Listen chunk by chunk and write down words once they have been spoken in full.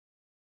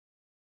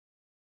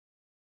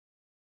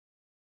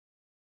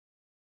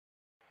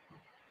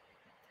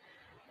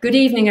Good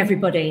evening,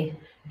 everybody.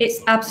 It's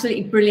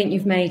absolutely brilliant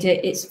you've made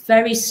it. It's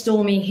very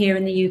stormy here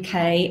in the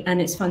UK, and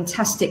it's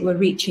fantastic we're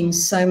reaching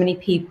so many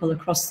people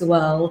across the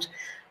world.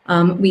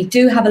 We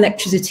do have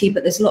electricity,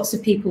 but there's lots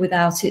of people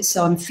without it,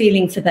 so I'm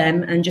feeling for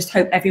them and just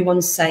hope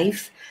everyone's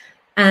safe.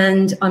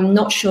 And I'm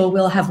not sure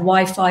we'll have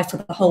Wi-Fi for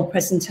the whole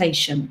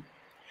presentation.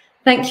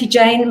 Thank you,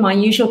 Jane. My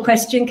usual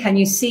question, can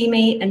you see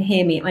me and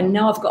hear me? I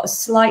know I've got a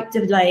slight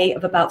delay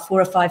of about 4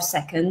 or 5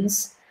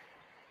 seconds.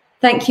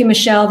 Thank you,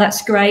 Michelle.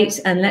 That's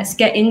great. And let's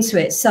get into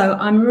it. So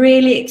I'm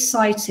really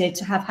excited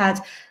to have had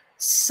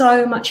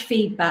so much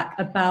feedback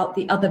about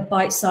the other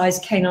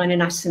bite-sized canine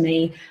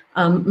anatomy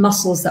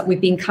muscles that we've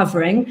been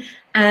covering.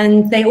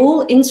 And they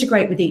all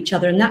integrate with each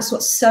other. And that's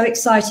what's so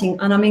exciting.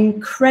 And I'm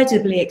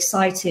incredibly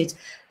excited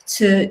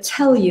to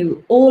tell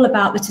you all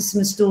about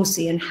Latissimus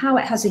Dorsi and how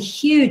it has a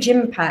huge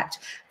impact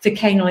for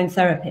canine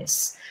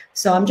therapists.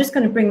 So I'm just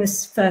going to bring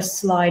this first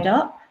slide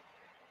up.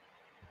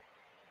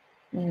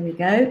 There we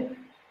go.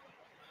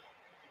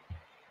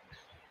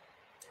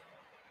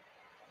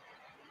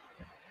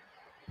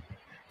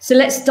 So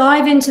let's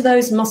dive into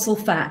those muscle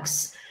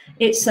facts.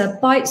 It's a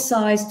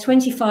bite-sized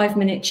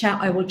 25-minute chat.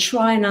 I will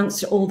try and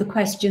answer all the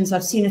questions.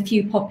 I've seen a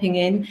few popping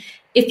in.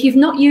 If you've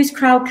not used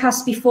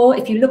Crowdcast before,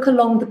 if you look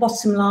along the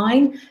bottom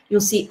line,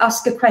 you'll see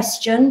Ask a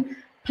Question.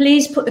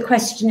 Please put the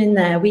question in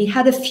there. We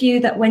had a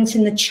few that went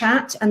in the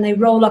chat and they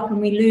roll up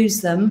and we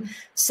lose them.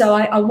 So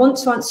I want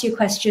to answer your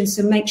questions,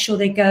 so make sure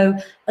they go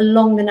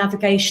along the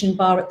navigation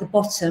bar at the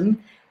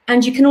bottom.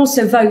 And you can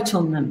also vote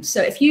on them.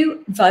 So if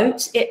you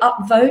vote, it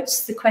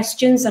upvotes the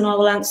questions and I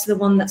will answer the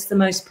one that's the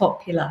most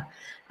popular.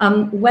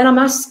 When I'm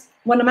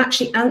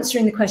actually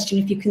answering the question,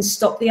 if you can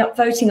stop the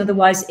upvoting,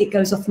 otherwise it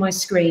goes off my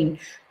screen.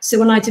 So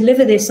when I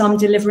deliver this, I'm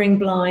delivering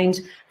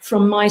blind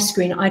from my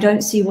screen. I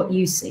don't see what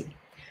you see.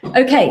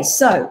 Okay,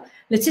 so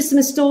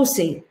Latissimus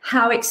Dorsi,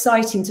 how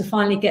exciting to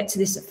finally get to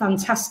this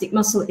fantastic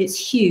muscle. It's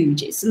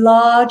huge, it's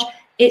large,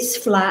 it's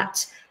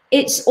flat,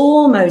 it's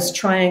almost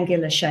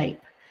triangular shape.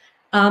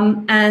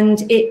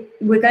 And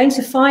we're going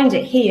to find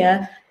it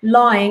here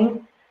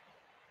lying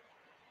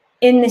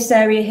in this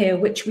area here,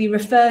 which we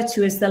refer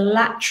to as the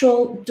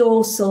lateral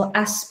dorsal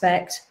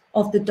aspect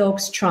of the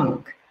dog's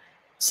trunk.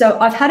 So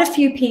I've had a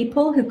few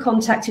people who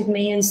contacted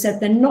me and said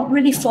they're not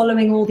really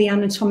following all the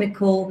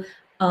anatomical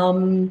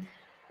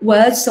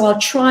words. So I'll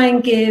try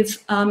and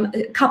give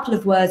a couple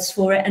of words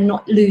for it and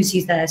not lose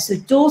you there. So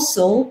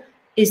dorsal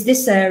is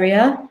this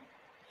area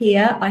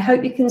here. I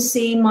hope you can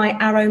see my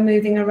arrow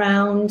moving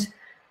around.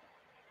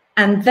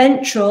 And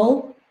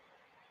ventral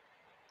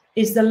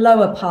is the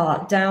lower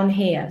part down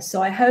here.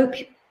 So I hope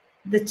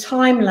the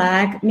time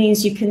lag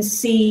means you can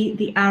see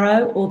the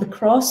arrow or the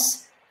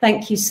cross.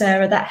 Thank you,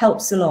 Sarah. That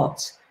helps a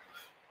lot.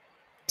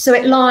 So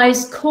it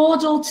lies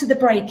caudal to the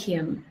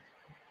brachium,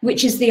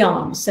 which is the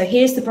arm. So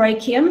here's the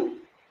brachium.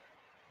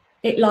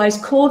 It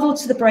lies caudal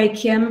to the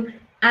brachium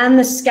and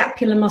the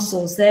scapular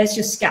muscles. There's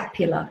your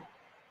scapula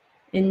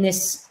in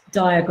this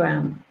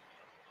diagram.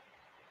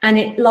 And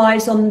it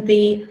lies on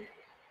the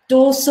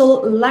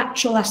dorsal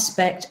lateral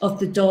aspect of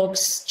the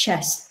dog's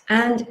chest,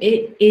 and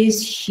it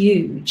is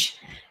huge.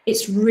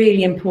 It's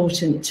really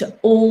important to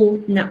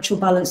all natural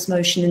balance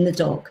motion in the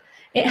dog.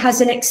 It has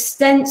an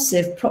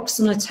extensive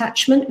proximal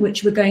attachment,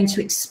 which we're going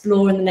to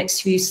explore in the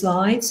next few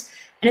slides,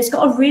 and it's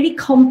got a really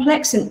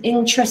complex and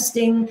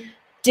interesting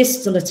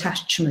distal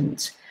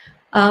attachment.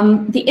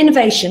 The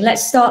innovation,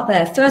 let's start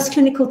there. First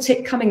clinical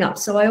tip coming up.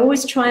 So I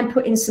always try and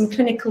put in some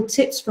clinical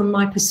tips from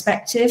my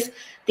perspective.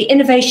 The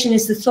innovation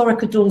is the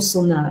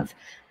thoracodorsal nerve.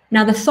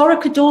 Now, the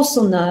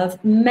thoracodorsal nerve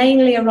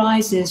mainly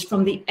arises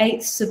from the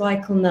 8th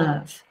cervical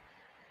nerve.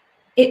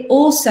 It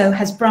also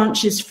has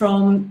branches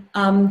from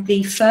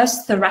the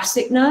 1st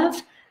thoracic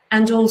nerve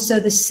and also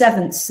the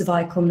 7th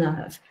cervical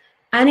nerve.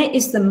 And it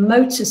is the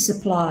motor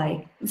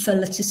supply for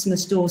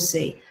Latissimus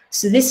dorsi.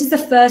 So this is the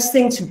first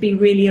thing to be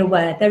really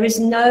aware. There is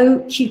no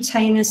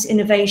cutaneous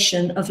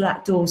innervation of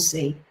Lat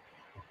dorsi.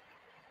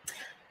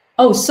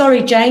 Oh,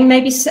 sorry, Jane,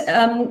 maybe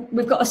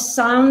we've got a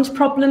sound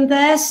problem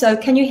there. So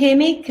can you hear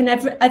me? Can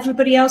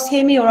everybody else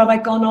hear me, or have I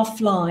gone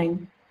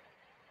offline?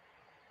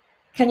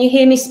 Can you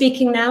hear me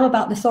speaking now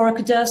about the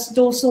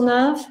thoracodorsal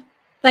nerve?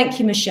 Thank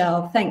you,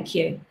 Michelle. Thank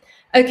you.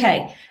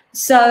 Okay,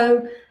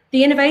 so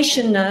the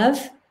innervation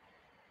nerve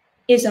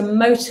is a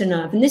motor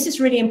nerve. And this is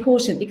really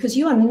important because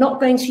you are not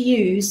going to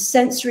use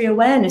sensory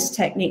awareness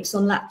techniques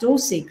on Lat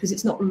dorsi because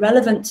it's not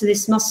relevant to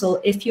this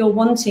muscle if you're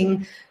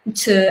wanting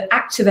to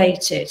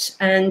activate it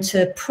and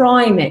to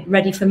prime it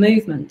ready for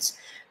movement.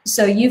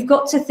 So you've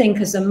got to think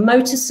as a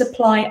motor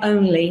supply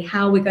only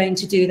how we're going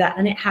to do that,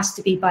 and it has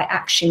to be by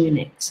action in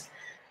it.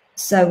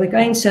 So we're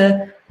going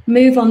to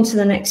move on to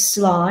the next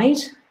slide.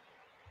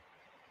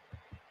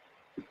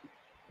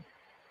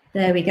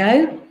 There we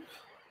go.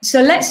 So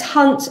let's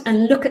hunt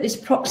and look at this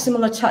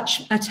proximal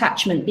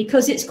attachment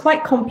because it's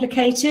quite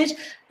complicated,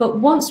 but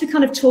once we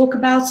kind of talk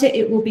about it,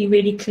 it will be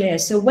really clear.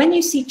 So when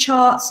you see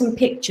charts and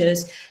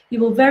pictures,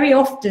 you will very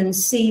often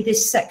see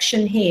this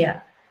section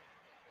here.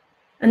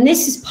 And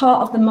this is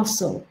part of the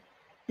muscle.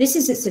 This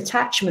is its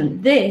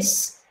attachment.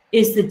 This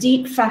is the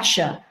deep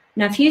fascia.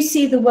 Now, if you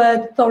see the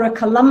word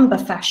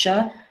thoracolumbar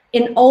fascia,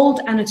 in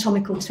old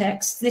anatomical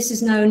texts, this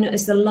is known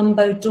as the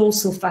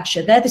lumbodorsal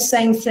fascia. They're the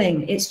same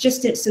thing.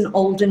 It's an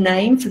older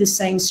name for the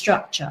same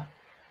structure.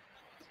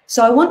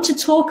 So I want to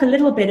talk a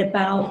little bit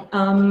about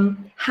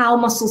how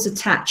muscles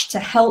attach to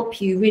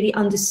help you really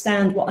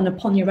understand what an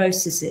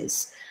aponeurosis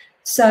is.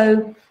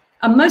 So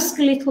most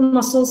skeletal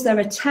muscles, they're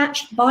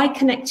attached by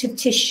connective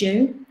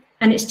tissue,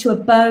 and it's to a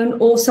bone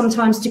or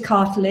sometimes to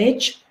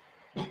cartilage.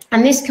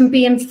 And this can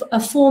be in a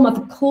form of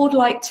a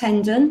cord-like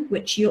tendon,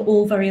 which you're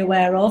all very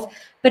aware of,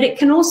 but it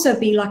can also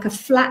be like a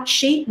flat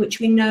sheet, which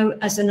we know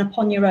as an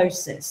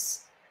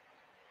aponeurosis.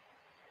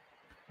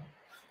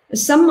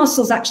 Some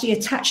muscles actually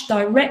attach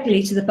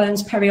directly to the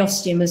bone's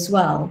periosteum as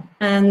well,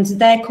 and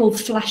they're called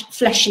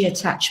fleshy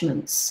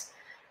attachments.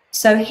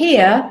 So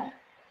here,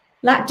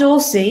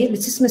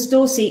 Latissimus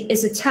dorsi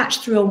is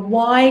attached through a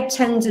wide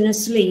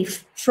tendinous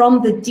leaf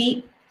from the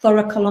deep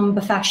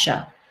thoracolumbar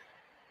fascia.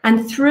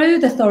 And through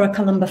the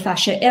thoracolumbar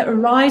fascia, it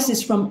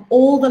arises from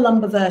all the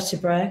lumbar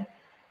vertebrae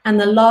and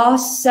the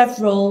last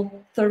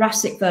several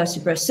thoracic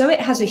vertebrae. So it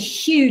has a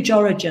huge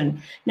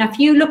origin. Now, if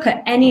you look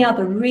at any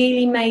other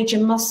really major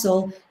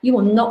muscle, you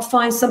will not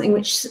find something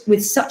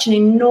with such an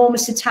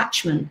enormous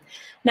attachment.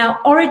 Now,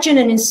 origin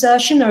and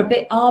insertion are a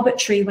bit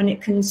arbitrary when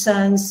it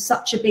concerns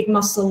such a big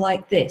muscle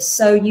like this.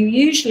 So you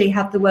usually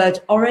have the word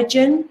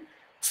origin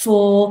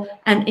for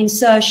an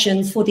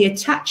insertion for the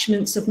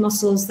attachments of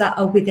muscles that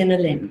are within a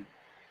limb.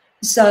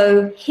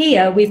 So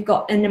here we've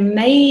got an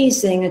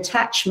amazing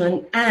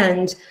attachment,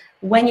 and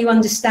when you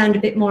understand a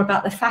bit more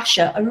about the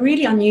fascia, a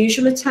really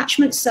unusual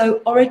attachment.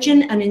 So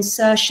origin and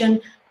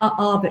insertion are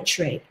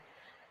arbitrary.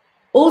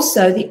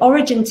 Also, the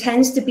origin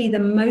tends to be the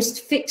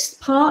most fixed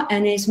part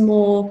and is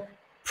more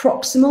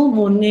proximal,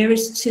 more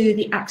nearest to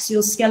the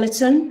axial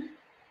skeleton,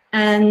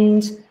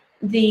 and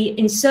the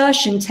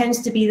insertion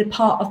tends to be the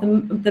part of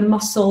the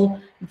muscle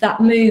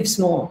that moves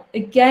more.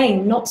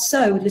 Again, not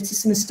so with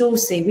Latissimus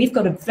dorsi. We've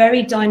got a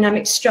very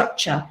dynamic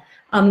structure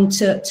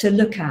to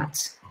look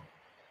at.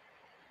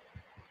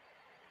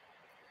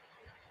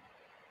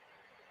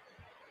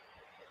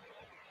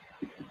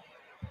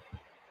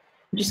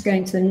 I'm just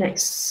going to the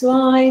next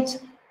slide.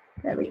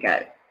 There we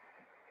go.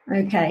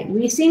 Okay,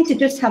 we seem to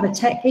just have a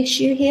tech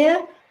issue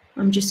here.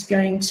 I'm just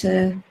going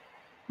to,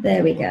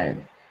 there we go.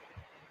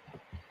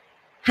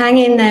 Hang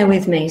in there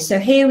with me. So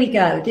here we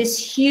go, this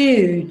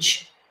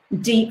huge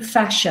deep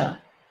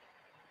fascia.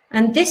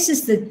 And this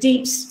is the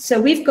deep,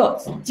 so we've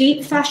got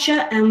deep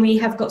fascia and we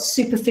have got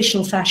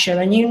superficial fascia.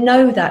 And you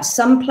know that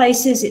some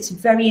places it's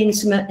very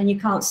intimate and you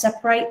can't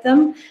separate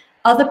them.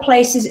 Other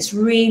places it's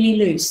really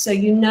loose. So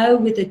you know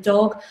with a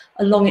dog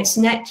along its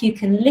neck, you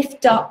can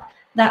lift up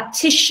that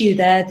tissue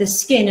there, the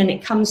skin, and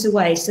it comes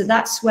away. So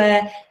that's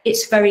where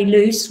it's very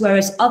loose,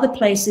 whereas other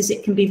places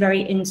it can be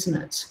very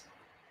intimate.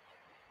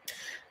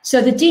 So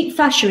the deep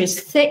fascia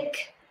is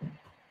thick.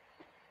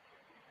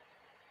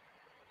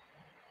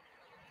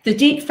 The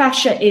deep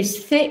fascia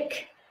is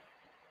thick,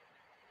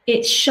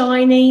 it's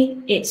shiny,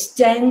 it's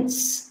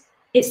dense,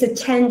 it's a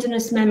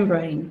tendinous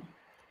membrane.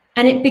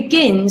 And it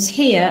begins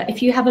here,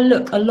 if you have a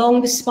look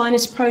along the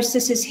spinous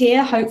processes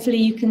here, hopefully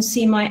you can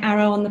see my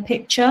arrow on the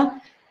picture.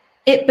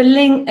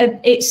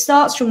 It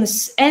starts from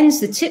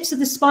the tips of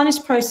the spinous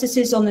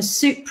processes on the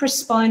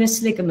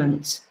supraspinous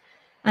ligament.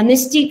 And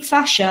this deep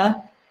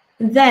fascia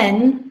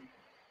then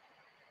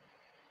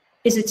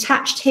is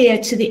attached here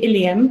to the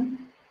ilium,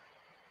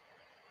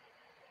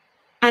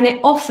 and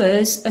it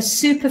offers a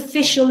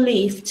superficial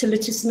leaf to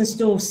Latissimus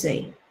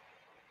dorsi.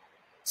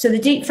 So the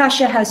deep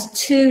fascia has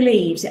two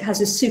leaves. It has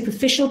a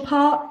superficial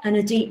part and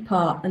a deep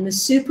part, and the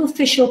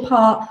superficial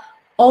part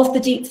of the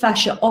deep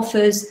fascia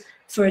offers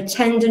for a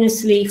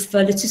tendinous leaf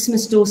for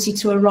Latissimus dorsi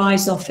to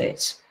arise off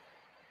it.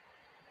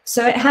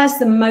 So it has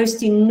the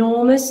most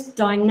enormous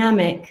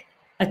dynamic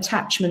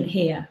attachment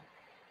here.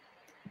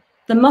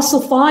 The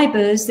muscle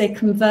fibers, they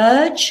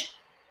converge.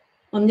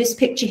 On this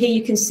picture here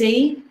you can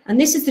see, and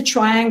this is the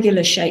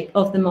triangular shape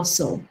of the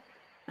muscle.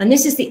 And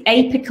this is the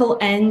apical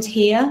end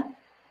here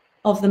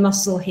of the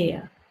muscle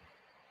here.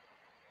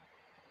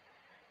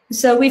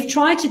 So we've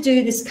tried to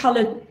do this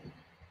colored,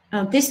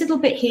 this little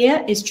bit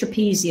here is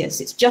trapezius.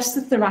 It's just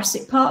the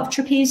thoracic part of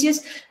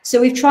trapezius.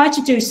 So we've tried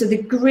to do, so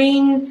the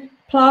green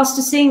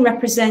plasticine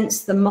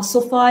represents the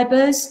muscle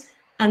fibers,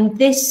 and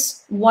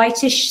this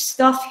whitish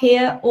stuff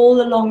here,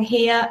 all along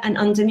here and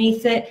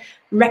underneath it,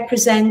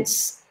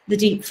 represents the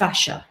deep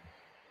fascia.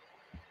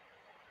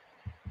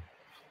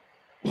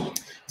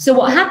 So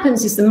what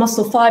happens is the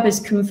muscle fibers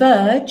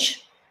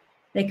converge,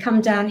 they come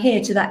down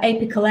here to that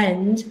apical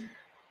end,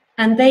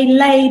 and they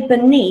lay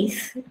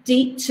beneath,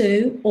 deep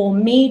to or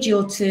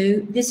medial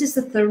to, this is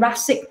the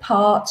thoracic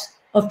part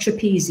of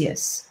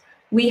trapezius.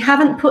 We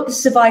haven't put the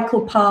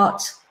cervical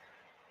part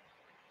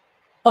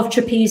of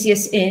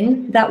trapezius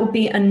in, that would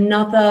be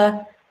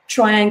another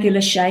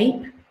triangular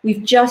shape.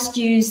 We've just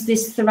used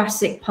this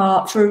thoracic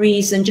part for a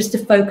reason, just to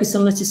focus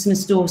on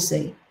Latissimus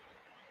dorsi.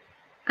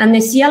 And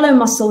this yellow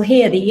muscle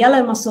here, the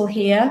yellow muscle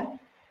here,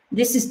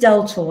 this is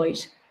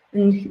deltoid.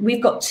 And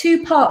we've got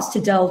two parts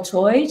to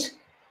deltoid.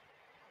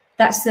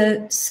 That's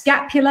the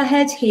scapular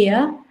head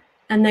here,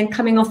 and then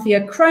coming off the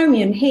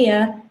acromion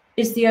here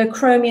is the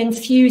acromion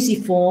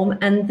fusiform,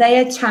 and they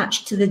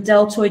attach to the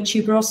deltoid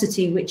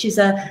tuberosity, which is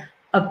a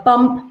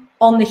bump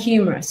on the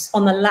humerus,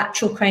 on the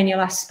lateral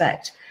cranial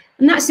aspect.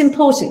 And that's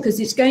important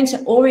because it's going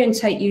to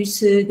orientate you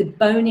to the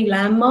bony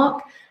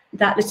landmark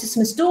that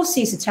Latissimus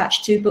dorsi is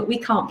attached to, but we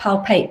can't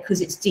palpate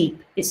because it's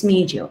deep, it's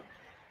medial.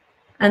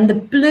 And the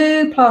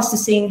blue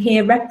plasticine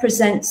here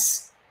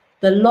represents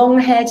the long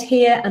head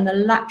here and the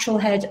lateral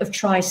head of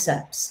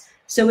triceps.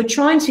 So we're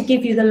trying to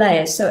give you the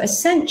layers. So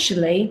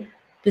essentially,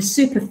 the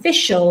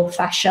superficial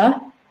fascia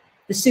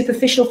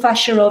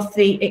of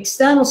the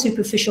external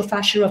superficial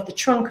fascia of the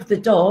trunk of the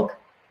dog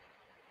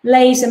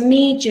lays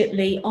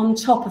immediately on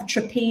top of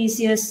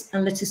trapezius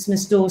and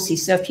Latissimus dorsi.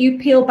 So if you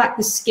peel back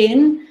the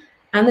skin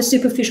and the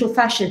superficial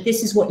fascia,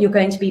 this is what you're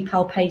going to be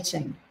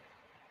palpating.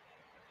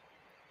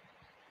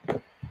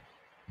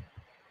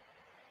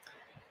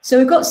 So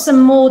we've got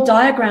some more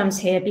diagrams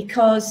here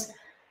because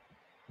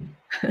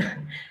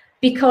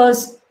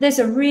there's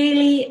a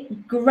really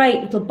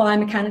great little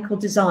biomechanical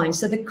design.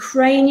 So the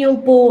cranial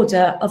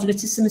border of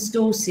Latissimus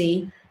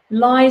dorsi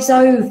lies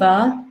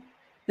over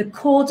the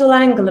caudal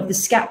angle of the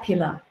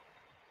scapula.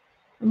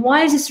 And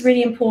why is this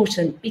really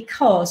important?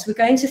 Because we're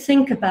going to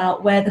think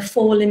about where the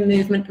forelimb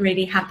movement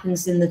really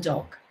happens in the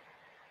dog.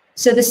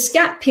 So the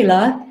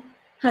scapula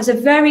has a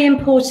very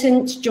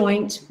important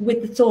joint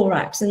with the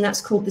thorax, and that's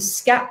called the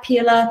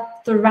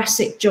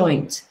scapular-thoracic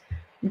joint.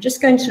 I'm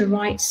just going to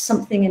write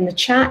something in the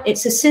chat.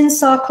 It's a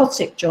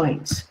synsarcotic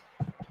joint.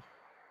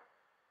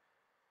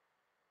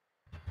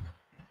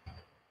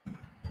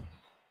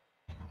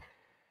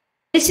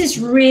 This is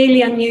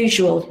really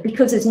unusual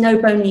because there's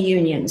no bony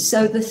union.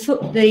 So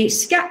the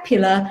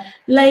scapula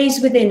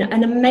lays within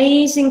an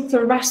amazing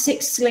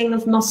thoracic sling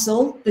of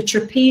muscle. The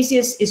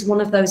trapezius is one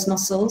of those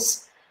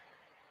muscles.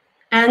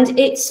 And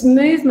its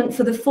movement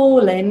for the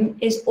forelimb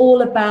is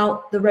all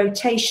about the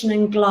rotation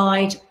and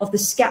glide of the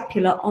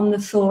scapula on the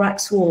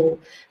thorax wall.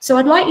 So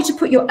I'd like you to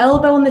put your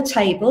elbow on the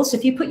table. So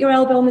if you put your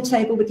elbow on the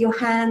table with your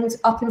hand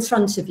up in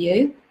front of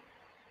you,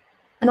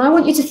 and I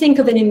want you to think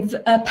of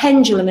a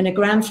pendulum in a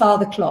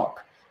grandfather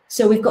clock.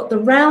 So we've got the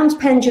round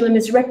pendulum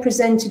is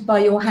represented by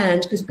your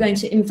hand because we're going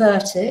to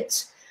invert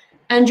it.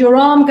 And your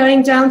arm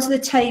going down to the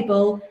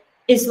table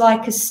is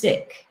like a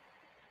stick.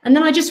 And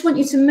then I just want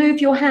you to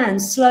move your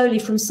hands slowly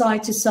from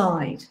side to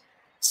side.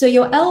 So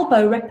your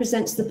elbow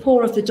represents the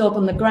paw of the dog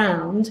on the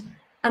ground,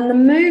 and the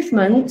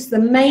movement, the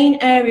main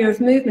area of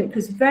movement,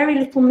 because very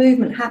little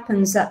movement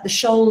happens at the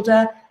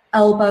shoulder,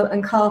 elbow,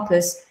 and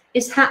carpus,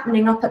 is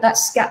happening up at that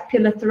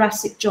scapular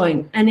thoracic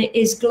joint, and it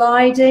is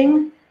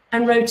gliding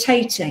and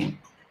rotating.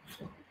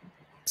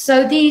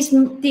 So these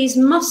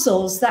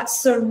muscles that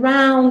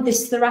surround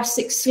this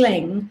thoracic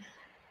sling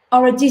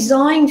are a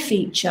design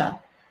feature,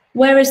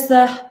 whereas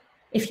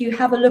if you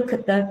have a look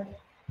at the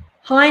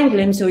hind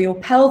limbs or your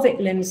pelvic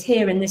limbs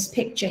here in this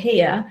picture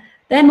here,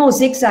 they're more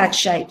zigzag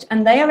shaped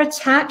and they are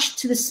attached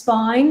to the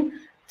spine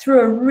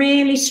through a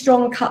really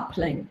strong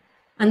coupling,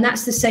 and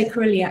that's the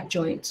sacroiliac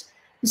joint.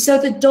 And so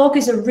the dog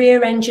is a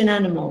rear engine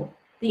animal.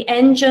 The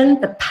engine,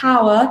 the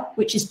power,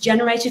 which is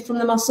generated from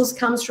the muscles,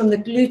 comes from the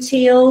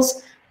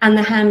gluteals and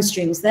the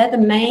hamstrings. They're the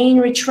main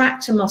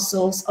retractor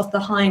muscles of the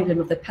hind limb,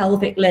 of the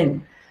pelvic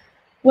limb.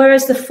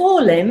 Whereas the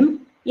forelimb,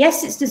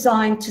 yes, it's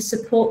designed to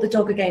support the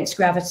dog against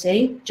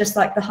gravity, just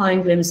like the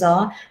hind limbs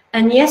are.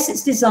 And yes,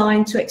 it's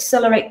designed to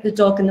accelerate the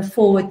dog in the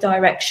forward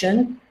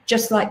direction,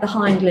 just like the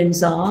hind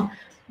limbs are.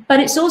 But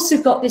it's also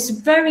got this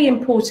very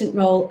important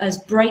role as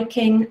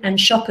braking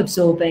and shock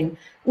absorbing,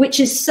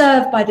 which is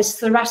served by this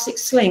thoracic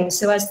sling.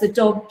 So as the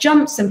dog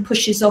jumps and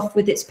pushes off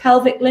with its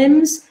pelvic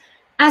limbs,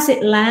 as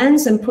it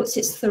lands and puts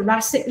its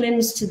thoracic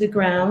limbs to the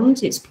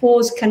ground, its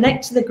paws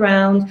connect to the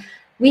ground,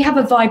 we have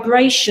a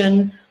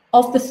vibration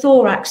of the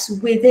thorax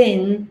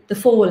within the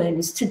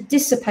forelimbs to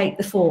dissipate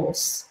the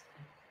force.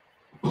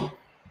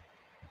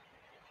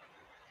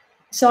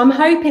 So I'm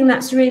hoping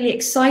that's really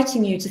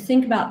exciting you to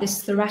think about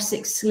this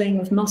thoracic sling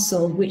of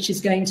muscle, which is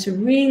going to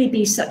really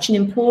be such an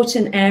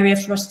important area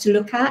for us to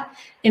look at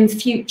in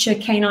future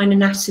canine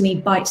anatomy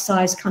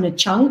bite-sized kind of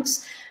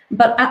chunks.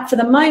 But for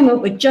the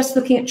moment, we're just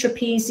looking at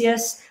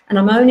trapezius, and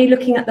I'm only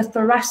looking at the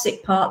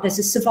thoracic part. There's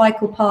a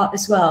cervical part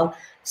as well.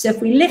 So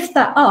if we lift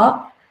that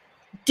up,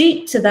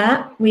 deep to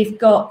that, we've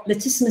got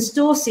Latissimus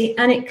dorsi,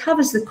 and it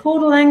covers the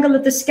caudal angle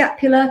of the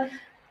scapula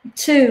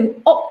to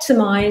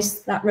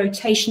optimize that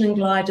rotation and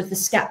glide of the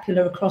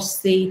scapula across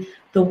the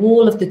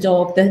wall of the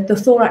dog, the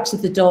thorax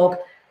of the dog,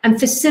 and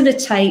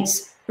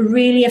facilitates a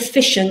really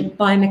efficient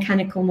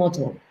biomechanical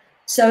model.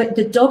 So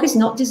the dog is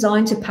not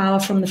designed to power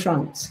from the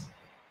front.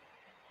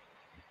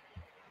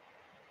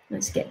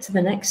 Let's get to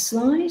the next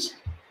slide.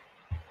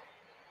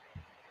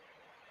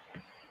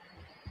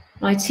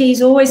 IT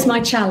is always my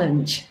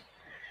challenge.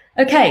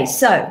 Okay,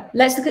 so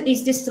let's look at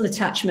these distal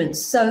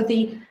attachments. So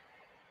the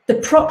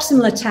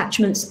proximal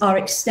attachments are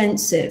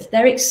extensive.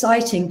 They're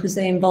exciting because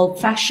they involve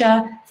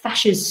fascia,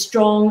 Fascia is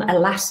strong,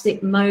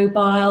 elastic,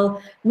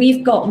 mobile.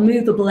 We've got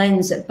movable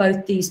ends at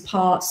both these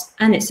parts,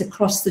 and it's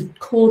across the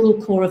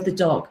caudal core of the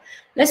dog.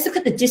 Let's look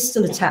at the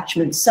distal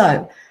attachment.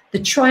 So the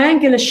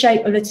triangular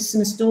shape of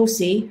Latissimus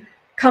dorsi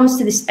comes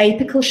to this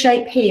apical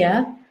shape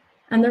here.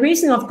 And the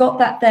reason I've got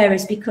that there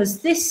is because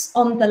this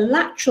on the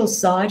lateral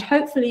side,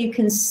 hopefully you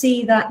can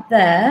see that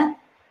there,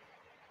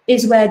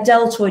 is where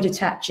deltoid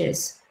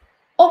attaches.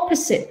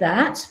 Opposite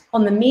that,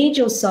 on the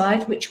medial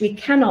side, which we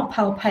cannot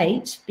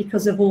palpate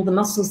because of all the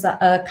muscles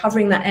that are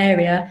covering that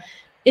area,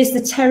 is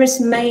the teres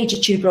major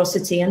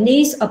tuberosity. And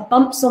these are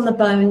bumps on the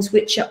bones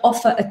which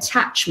offer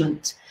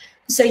attachment.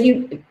 So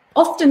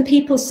often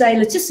people say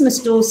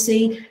Latissimus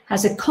dorsi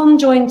has a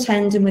conjoined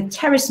tendon with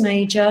teres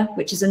major,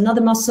 which is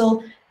another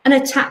muscle, and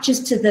attaches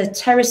to the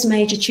teres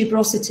major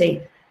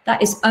tuberosity.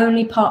 That is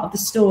only part of the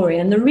story.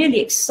 And the really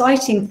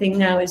exciting thing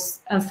now is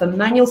for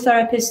manual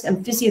therapists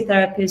and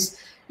physiotherapists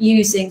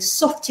using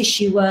soft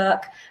tissue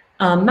work,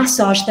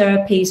 massage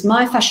therapies,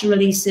 myofascial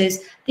releases,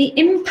 the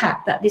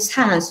impact that this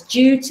has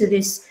due to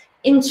this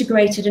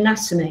integrated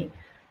anatomy.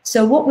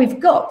 So what we've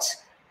got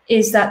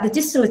is that the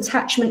distal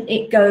attachment,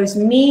 it goes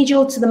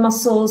medial to the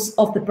muscles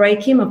of the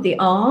brachium of the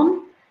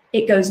arm,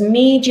 it goes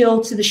medial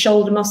to the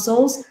shoulder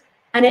muscles,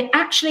 and it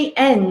actually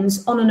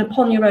ends on an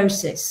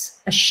aponeurosis,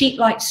 a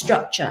sheet-like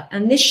structure.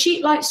 And this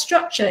sheet-like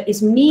structure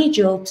is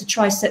medial to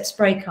triceps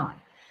brachii.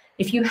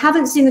 If you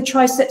haven't seen the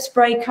triceps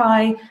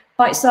brachii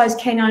bite-sized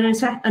canine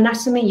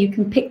anatomy, you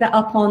can pick that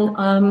up on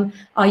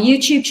our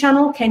YouTube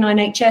channel,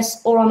 Canine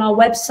HS, or on our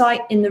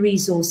website in the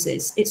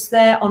resources. It's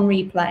there on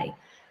replay.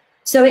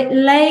 So it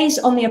lays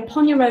on the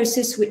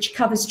aponeurosis, which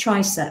covers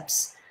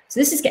triceps. So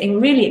this is getting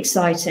really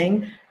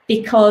exciting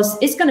because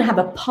it's going to have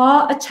a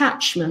part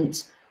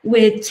attachment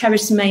with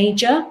teres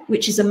major,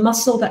 which is a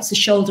muscle that's a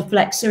shoulder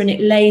flexor, and it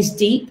lays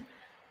deep.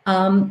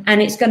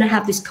 And it's going to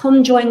have this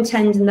conjoined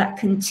tendon that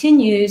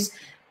continues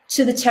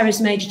to the teres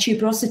major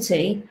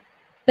tuberosity,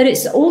 but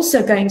it's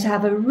also going to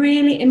have a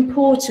really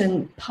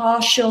important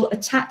partial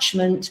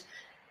attachment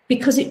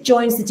because it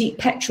joins the deep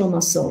pectoral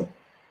muscle.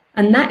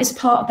 And that is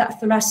part of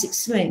that thoracic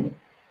sling.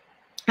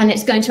 And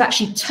it's going to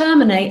actually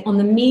terminate on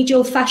the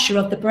medial fascia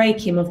of the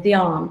brachium of the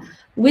arm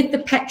with the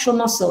pectoral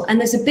muscle. And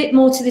there's a bit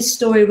more to this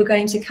story we're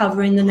going to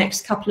cover in the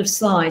next couple of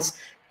slides,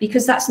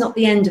 because that's not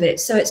the end of it.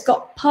 So it's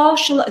got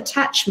partial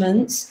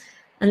attachments,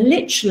 and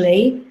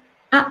literally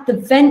at the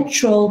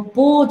ventral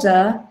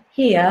border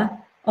here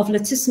of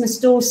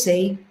Latissimus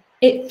dorsi,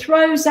 it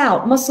throws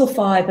out muscle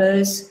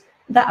fibers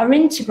that are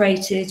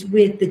integrated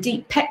with the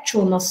deep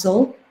pectoral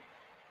muscle.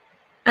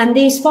 And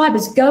these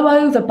fibers go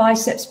over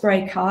biceps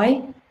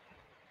brachii,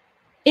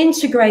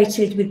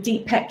 integrated with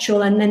deep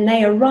pectoral, and then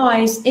they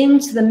arise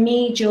into the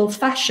medial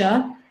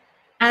fascia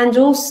and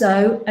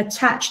also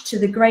attach to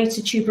the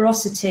greater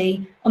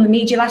tuberosity on the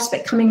medial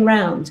aspect coming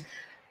round.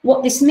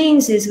 What this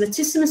means is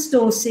Latissimus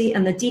dorsi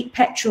and the deep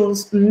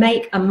pectorals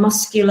make a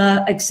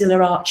muscular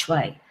axillar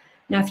archway.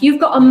 Now, if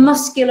you've got a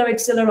muscular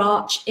axillar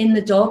arch in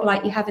the dog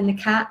like you have in the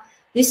cat,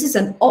 this is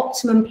an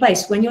optimum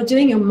place. When you're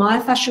doing your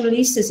myofascial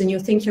releases and you're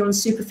thinking you're on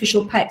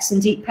superficial pecs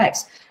and deep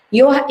pecs,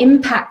 you're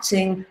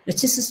impacting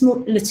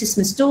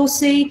Latissimus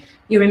dorsi,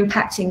 you're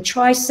impacting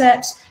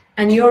triceps,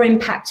 and you're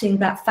impacting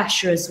that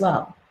fascia as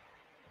well.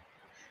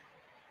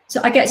 So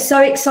I get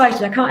so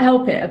excited, I can't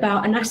help it,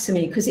 about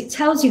anatomy because it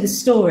tells you the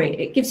story.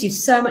 It gives you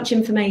so much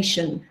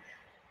information.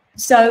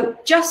 So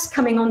just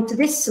coming on to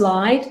this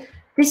slide,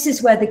 this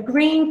is where the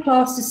green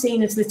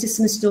plasticine is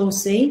Latissimus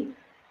dorsi.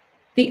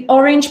 The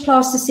orange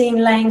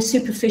plasticine laying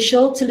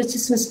superficial to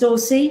Latissimus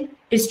dorsi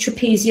is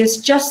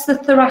trapezius, just the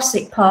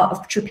thoracic part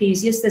of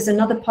trapezius. There's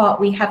another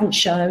part we haven't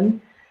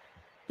shown.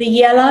 The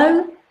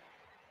yellow,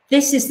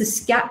 this is the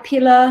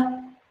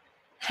scapular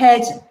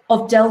head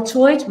of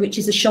deltoid, which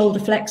is a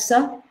shoulder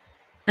flexor.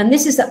 And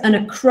this is an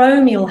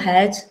acromial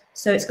head.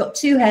 So it's got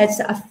two heads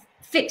that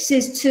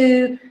affixes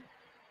to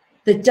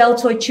the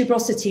deltoid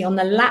tuberosity on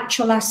the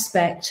lateral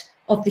aspect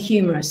of the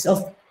humerus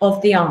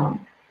of the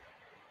arm.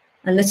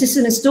 And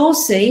Latissimus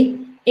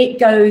dorsi, it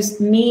goes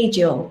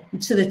medial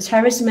to the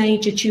teres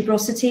major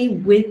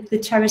tuberosity with the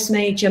teres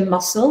major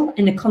muscle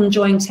in a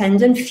conjoined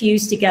tendon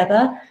fused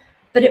together,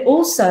 but it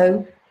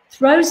also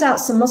throws out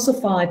some muscle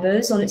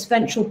fibers on its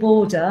ventral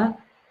border,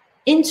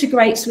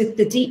 integrates with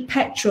the deep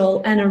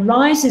pectoral, and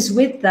arises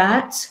with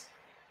that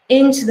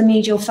into the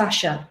medial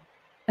fascia.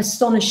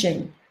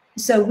 Astonishing.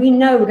 So we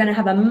know we're going to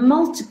have a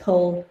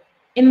multiple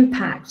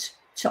impact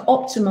to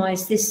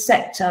optimize this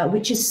sector,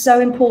 which is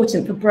so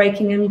important for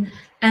braking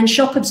and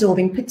shock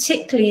absorbing,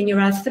 particularly in your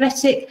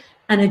athletic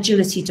and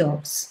agility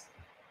dogs.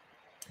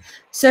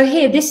 So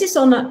here, this is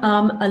on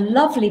a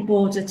lovely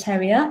border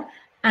terrier.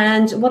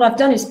 And what I've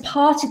done is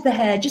parted the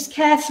hair just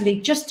carefully,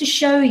 just to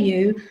show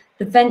you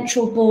the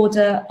ventral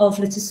border of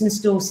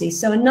Latissimus dorsi.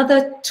 So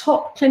another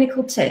top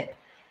clinical tip,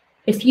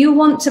 if you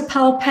want to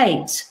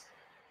palpate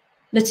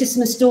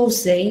Latissimus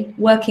dorsi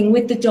working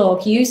with the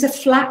dog, use a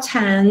flat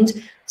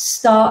hand,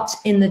 start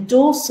in the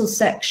dorsal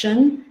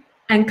section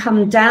and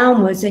come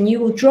downwards, and you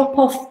will drop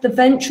off the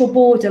ventral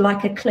border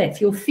like a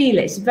cliff. You'll feel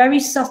it. It's very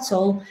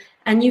subtle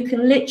and you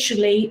can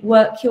literally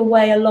work your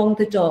way along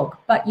the dog,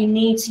 but you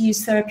need to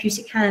use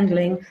therapeutic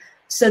handling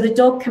so the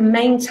dog can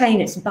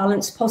maintain its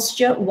balanced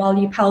posture while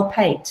you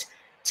palpate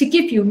to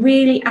give you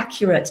really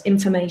accurate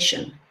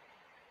information.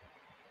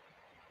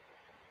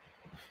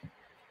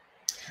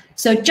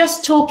 So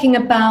just talking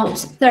about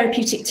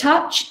therapeutic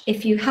touch,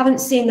 if you haven't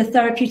seen the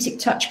therapeutic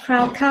touch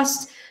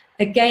crowdcast,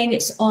 again,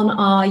 it's on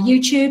our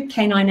YouTube,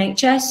 Canine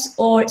HS,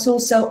 or it's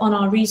also on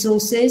our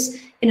resources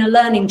in a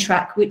learning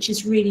track, which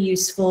is really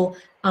useful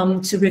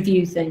to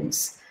review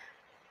things.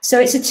 So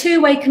it's a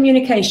two-way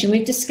communication.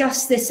 We've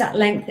discussed this at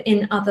length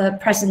in other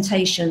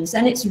presentations,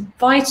 and it's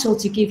vital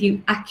to give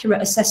you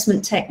accurate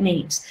assessment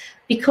techniques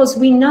because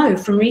we know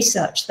from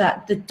research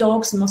that the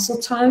dog's muscle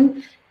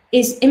tone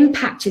is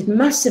impacted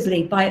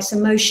massively by its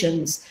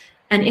emotions.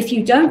 And if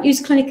you don't use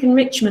clinic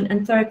enrichment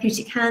and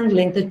therapeutic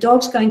handling, the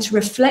dog's going to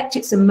reflect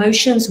its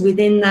emotions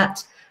within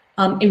that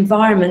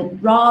environment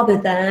rather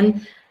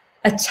than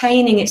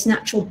attaining its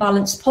natural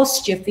balanced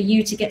posture for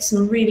you to get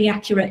some really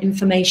accurate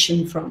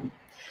information from.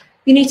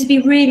 You need to be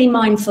really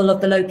mindful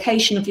of the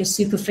location of your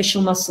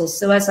superficial muscles.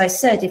 So as I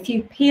said, if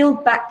you peel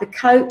back the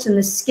coat and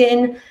the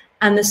skin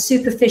and the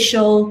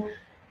superficial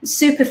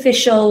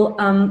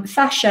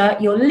fascia,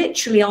 you're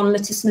literally on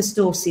Latissimus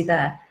Dorsi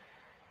there.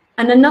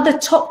 And another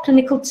top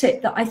clinical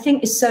tip that I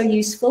think is so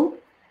useful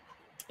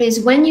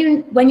is when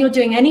you're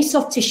doing any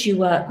soft tissue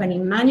work, any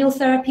manual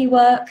therapy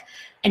work,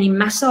 any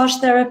massage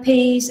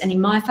therapies, any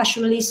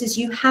myofascial releases,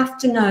 you have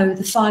to know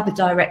the fiber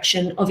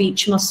direction of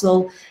each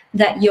muscle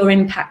that you're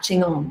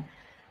impacting on.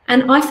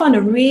 And I find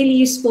a really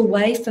useful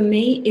way for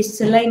me is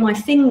to lay my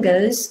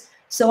fingers.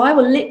 So I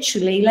will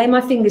literally lay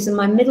my fingers and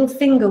my middle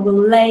finger will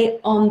lay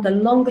on the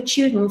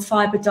longitudinal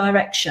fiber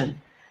direction.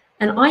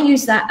 And I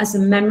use that as a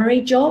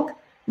memory jog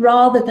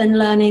rather than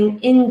learning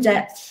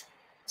in-depth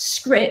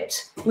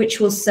script, which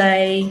will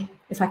say,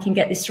 if I can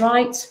get this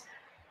right,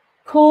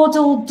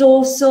 caudal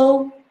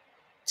dorsal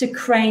to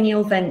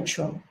cranial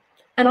ventral.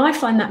 And I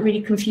find that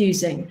really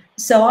confusing.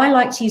 So I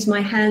like to use my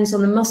hands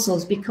on the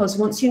muscles because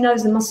once you know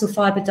the muscle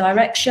fiber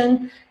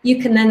direction,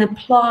 you can then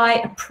apply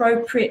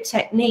appropriate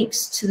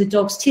techniques to the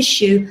dog's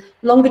tissue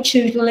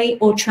longitudinally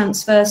or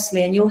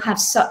transversely, and you'll have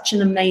such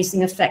an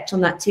amazing effect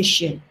on that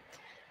tissue.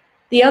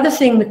 The other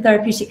thing with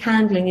therapeutic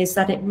handling is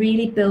that it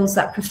really builds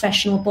that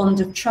professional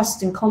bond of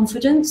trust and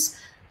confidence.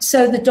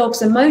 So the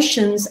dog's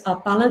emotions are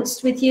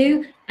balanced with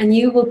you and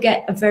you will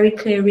get a very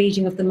clear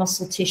reading of the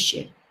muscle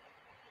tissue.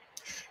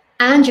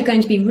 And you're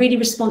going to be really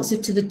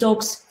responsive to the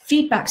dog's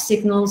feedback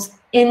signals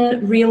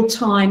in real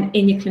time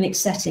in your clinic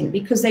setting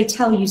because they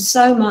tell you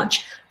so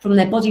much from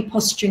their body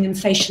posturing and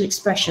facial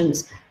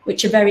expressions,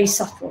 which are very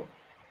subtle.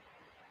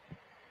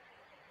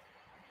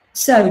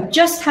 So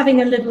just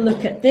having a little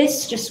look at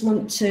this, just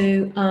want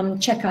to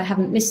check I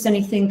haven't missed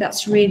anything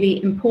that's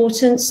really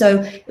important. So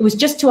it was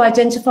just to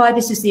identify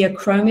this is the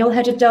acromial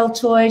head of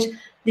deltoid,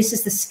 this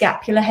is the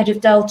scapular head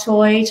of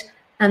deltoid,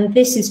 and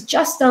this is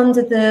just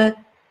under the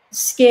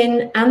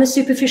skin and the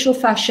superficial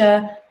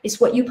fascia. It's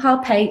what you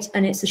palpate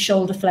and it's a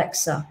shoulder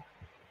flexor.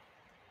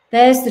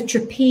 There's the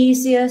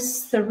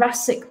trapezius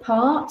thoracic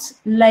part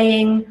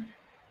laying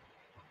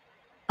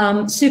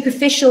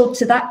superficial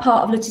to that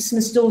part of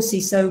Latissimus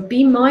dorsi. So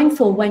be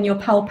mindful when you're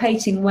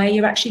palpating where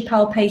you're actually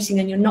palpating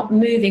and you're not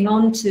moving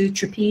on to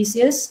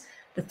trapezius,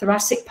 the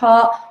thoracic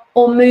part,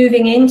 or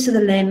moving into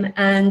the limb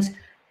and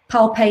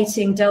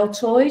palpating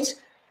deltoid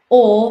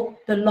or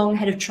the long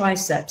head of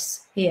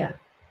triceps here.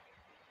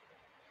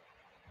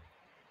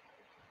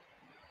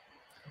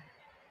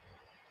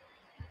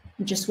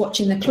 I'm just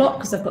watching the clock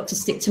because I've got to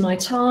stick to my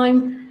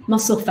time.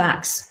 Muscle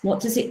facts,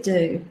 what does it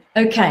do?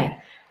 Okay,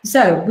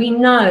 so we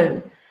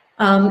know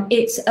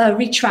it's a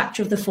retractor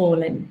of the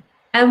forelimb,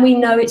 and we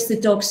know it's the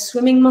dog's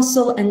swimming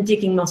muscle and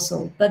digging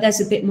muscle, but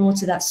there's a bit more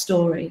to that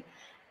story.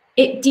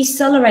 It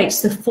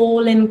decelerates the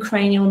forelimb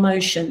cranial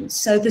motion.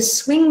 So the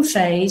swing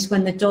phase,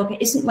 when the dog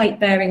isn't weight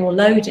bearing or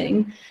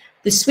loading,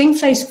 the swing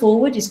phase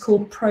forward is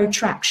called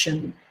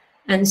protraction.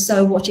 And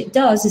so what it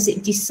does is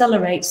it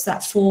decelerates that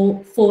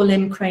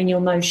forelimb cranial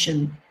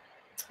motion.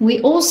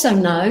 We also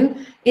know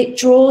it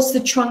draws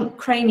the trunk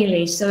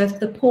cranially. So if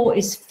the paw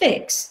is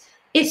fixed,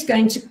 it's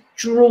going to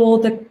draw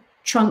the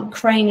trunk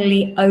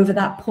cranially over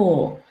that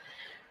paw.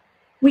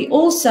 We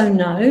also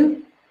know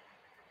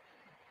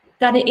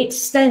that it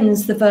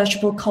extends the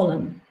vertebral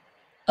column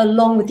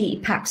along with the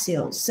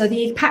epaxials. So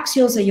the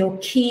epaxials are your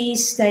key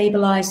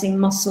stabilizing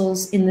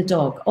muscles in the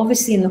dog.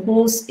 Obviously in the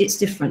horse, it's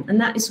different. And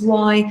that is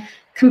why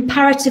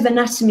comparative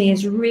anatomy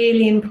is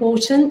really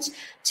important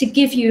to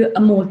give you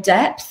a more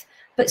depth,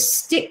 but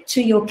stick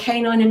to your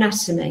canine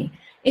anatomy.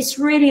 It's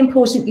really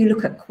important you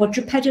look at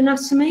quadruped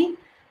anatomy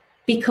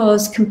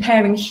because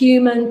comparing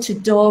human to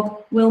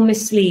dog will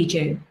mislead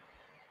you.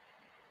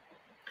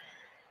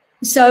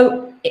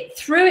 So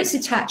through its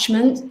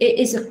attachment, it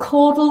is a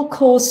caudal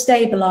core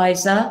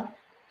stabilizer.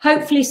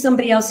 Hopefully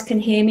somebody else can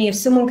hear me. If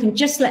someone can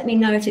just let me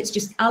know if it's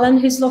just Alan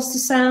who's lost the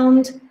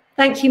sound.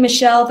 Thank you,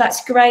 Michelle.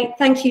 That's great.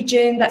 Thank you,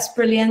 June. That's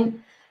brilliant.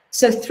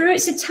 So through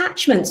its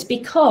attachments,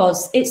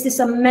 because it's this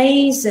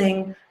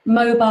amazing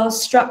mobile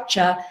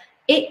structure,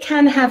 it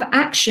can have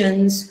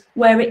actions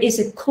where it is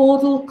a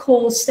caudal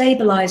core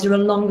stabilizer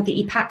along with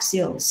the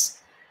epaxials.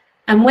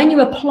 And when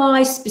you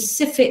apply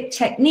specific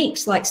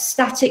techniques like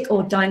static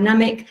or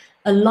dynamic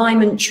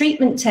alignment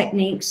treatment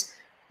techniques,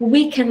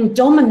 we can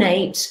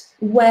dominate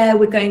where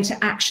we're going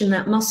to action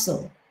that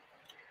muscle.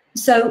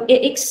 So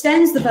it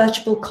extends the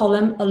vertebral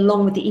column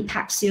along with the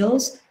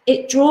epaxials.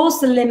 It draws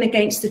the limb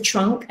against the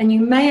trunk, and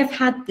you may have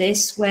had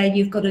this where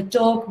you've got a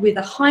dog with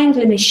a hind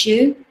limb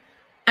issue,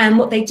 and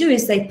what they do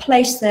is they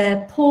place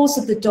their paws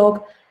of the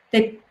dog,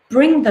 they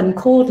bring them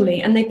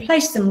caudally, and they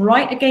place them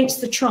right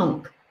against the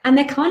trunk, and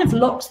they're kind of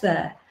locked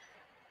there.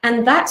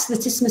 And that's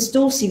Latissimus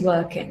dorsi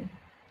working.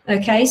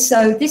 Okay,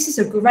 so this is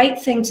a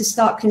great thing to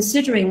start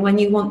considering when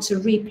you want to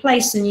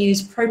replace and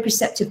use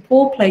proprioceptive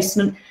paw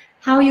placement,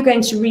 how you're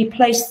going to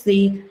replace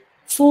the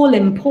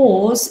forelimb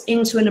paws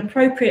into an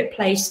appropriate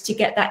place to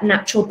get that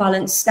natural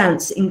balanced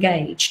stance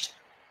engaged.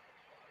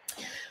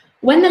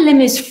 When the limb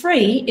is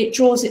free, it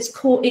draws it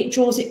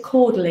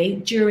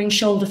caudally during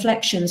shoulder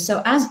flexion.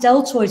 So as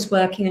deltoid's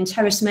working in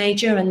teres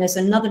major, and there's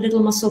another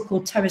little muscle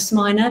called teres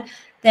minor,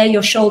 they're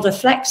your shoulder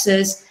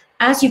flexors.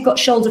 As you've got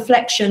shoulder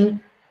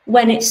flexion,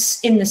 when it's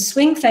in the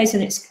swing phase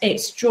and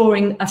it's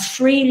drawing a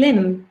free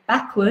limb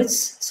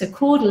backwards, so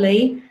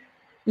caudally,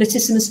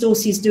 Latissimus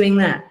dorsi is doing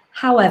that.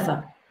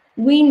 However,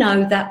 we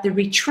know that the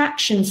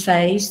retraction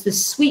phase, the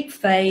sweep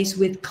phase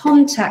with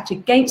contact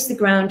against the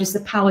ground, is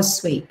the power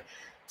sweep.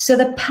 So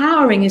the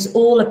powering is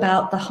all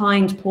about the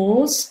hind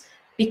paws,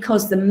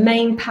 because the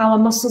main power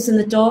muscles in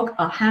the dog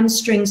are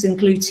hamstrings and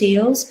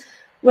gluteals,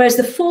 whereas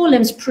the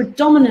forelimbs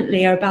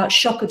predominantly are about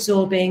shock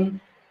absorbing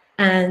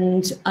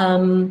and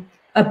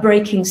a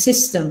braking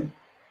system.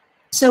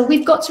 So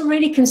we've got to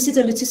really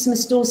consider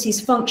Latissimus dorsi's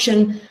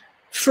function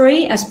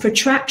free as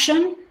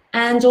protraction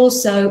and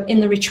also in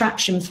the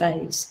retraction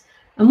phase.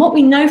 And what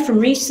we know from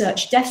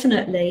research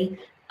definitely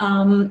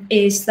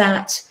is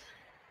that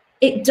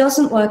it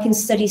doesn't work in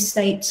steady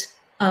state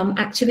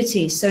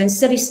activities. So in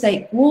steady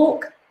state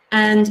walk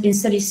and in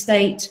steady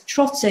state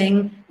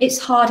trotting, it's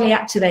hardly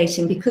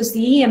activating, because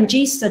the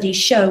EMG studies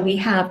show we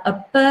have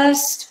a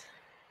burst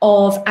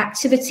of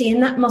activity in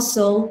that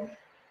muscle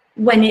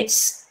when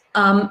it's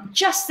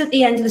just at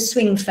the end of the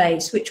swing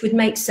phase, which would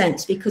make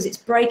sense because it's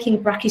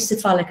breaking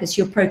brachycephalicus,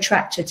 your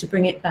protractor, to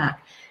bring it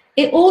back.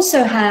 It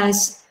also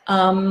has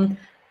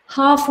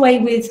halfway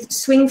with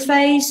swing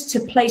phase to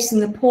placing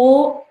the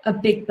paw, a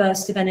big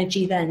burst of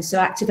energy then, so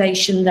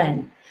activation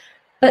then.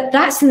 But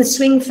that's in the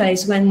swing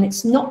phase when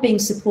it's not being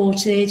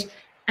supported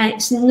and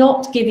it's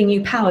not giving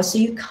you power. So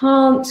you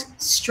can't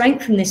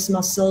strengthen this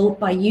muscle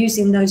by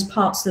using those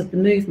parts of the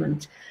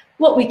movement.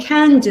 What we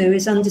can do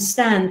is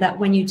understand that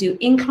when you do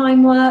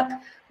incline work,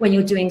 when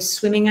you're doing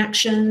swimming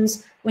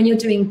actions, when you're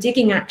doing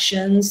digging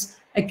actions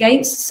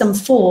against some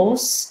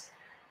force,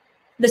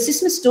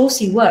 Latissimus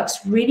dorsi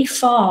works really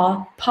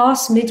far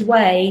past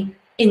midway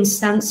in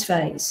stance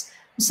phase.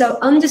 So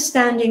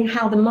understanding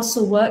how the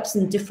muscle works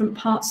in different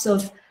parts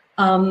of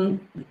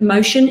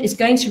motion is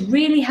going to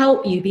really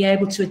help you be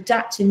able to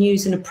adapt and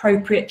use an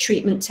appropriate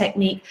treatment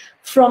technique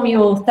from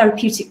your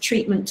therapeutic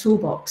treatment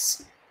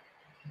toolbox.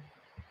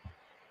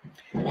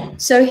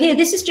 So here,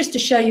 this is just to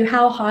show you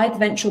how high the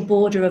ventral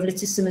border of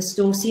Latissimus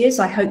dorsi is.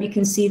 I hope you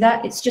can see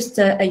that. It's just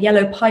a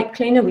yellow pipe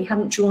cleaner. We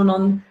haven't drawn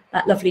on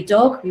that lovely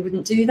dog. We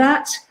wouldn't do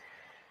that.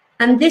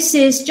 And this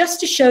is just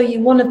to show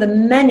you one of the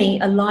many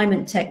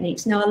alignment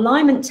techniques. Now,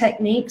 alignment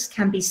techniques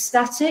can be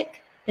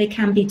static, they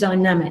can be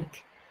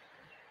dynamic.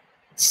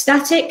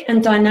 Static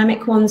and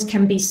dynamic ones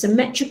can be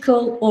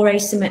symmetrical or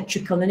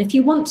asymmetrical. And if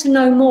you want to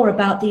know more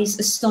about these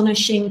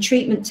astonishing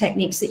treatment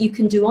techniques that you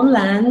can do on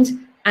land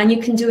and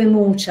you can do in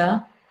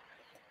water,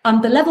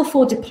 the level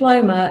 4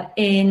 diploma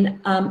in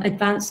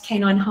advanced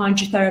canine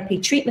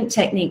hydrotherapy treatment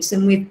techniques,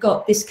 and we've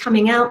got this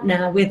coming out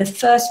now. We're the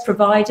first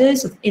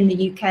providers in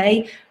the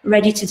UK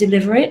ready to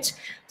deliver it.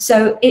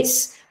 So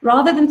it's,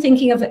 rather than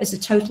thinking of it as a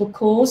total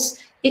course,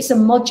 it's a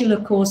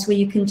modular course where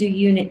you can do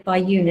unit by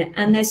unit.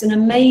 And there's an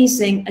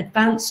amazing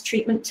advanced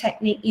treatment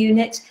technique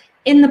unit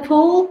in the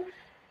pool,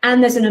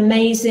 and there's an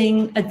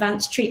amazing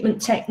advanced treatment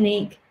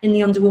technique in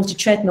the underwater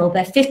treadmill.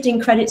 They're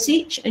 15 credits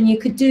each, and you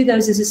could do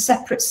those as a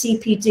separate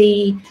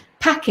CPD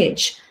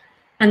package.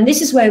 And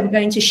this is where we're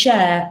going to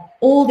share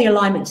all the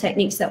alignment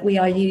techniques that we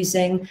are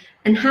using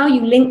and how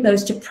you link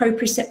those to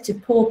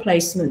proprioceptive paw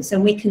placements.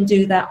 And we can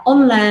do that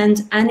on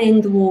land and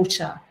in the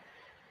water.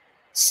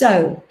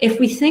 So if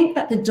we think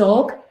that the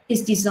dog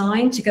is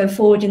designed to go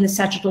forward in the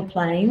sagittal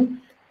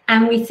plane,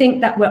 and we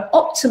think that we're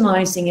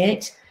optimizing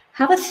it,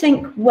 have a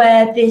think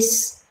where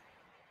this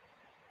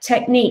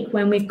technique,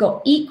 when we've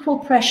got equal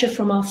pressure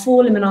from our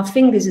forelimb and our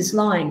fingers, is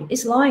lying.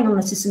 It's lying on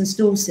Latissimus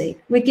dorsi.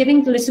 We're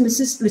giving the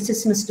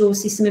Latissimus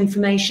dorsi some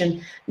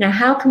information. Now,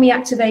 how can we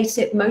activate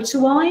it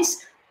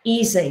motor-wise?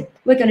 Easy.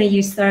 We're going to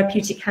use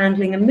therapeutic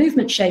handling and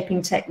movement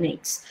shaping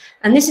techniques.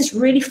 And this is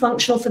really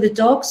functional for the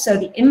dog, so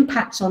the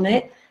impact on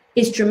it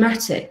is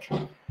dramatic.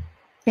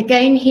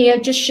 Again, here,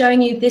 just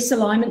showing you this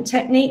alignment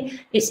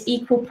technique. It's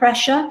equal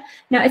pressure.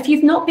 Now, if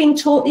you've not been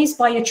taught these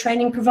by your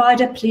training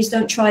provider, please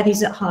don't try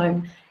these at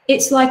home.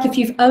 It's like if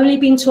you've only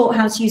been taught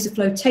how to use a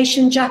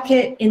flotation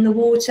jacket in the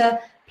water,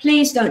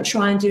 please don't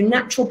try and do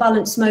natural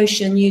balance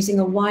motion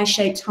using a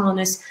Y-shaped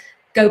harness.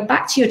 Go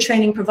back to your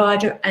training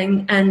provider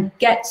and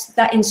get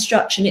that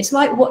instruction. It's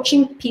like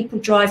watching people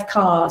drive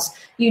cars.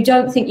 You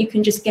don't think you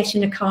can just get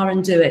in a car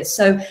and do it.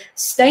 So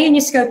stay in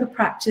your scope of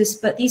practice,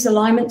 but these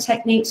alignment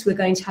techniques, we're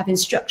going to have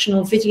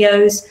instructional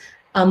videos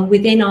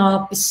within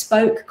our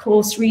bespoke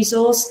course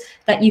resource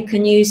that you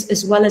can use,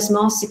 as well as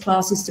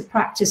masterclasses to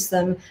practice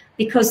them,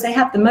 because they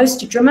have the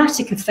most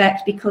dramatic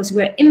effect because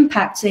we're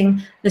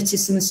impacting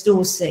Latissimus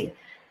dorsi.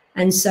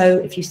 And so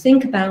if you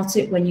think about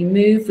it, when you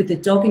move with the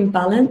dog in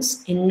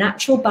balance, in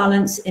natural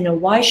balance, in a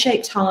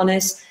Y-shaped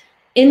harness,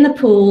 in the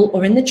pool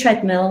or in the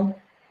treadmill,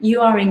 you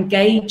are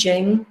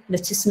engaging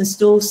Latissimus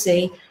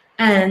dorsi,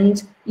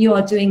 and you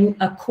are doing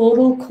a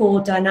caudal core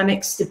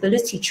dynamic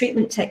stability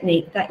treatment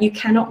technique that you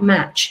cannot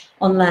match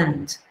on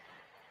land.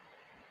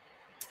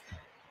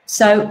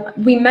 So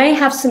we may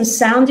have some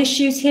sound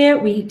issues here.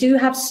 We do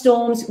have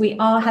storms. We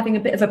are having a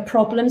bit of a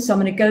problem. So I'm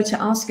going to go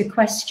to ask a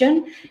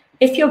question.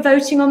 If you're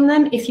voting on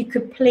them, if you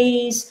could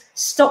please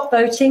stop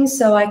voting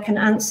so I can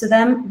answer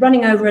them.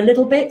 Running over a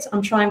little bit.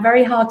 I'm trying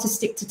very hard to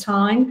stick to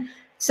time.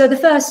 So the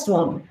first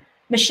one,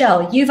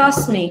 Michelle, you've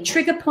asked me,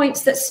 trigger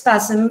points that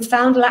spasm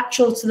found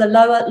lateral to the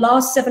lower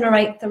last 7 or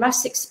 8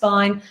 thoracic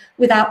spine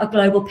without a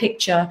global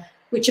picture,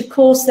 which of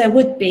course there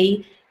would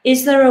be.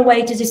 Is there a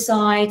way to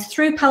decide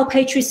through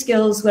palpatory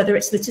skills whether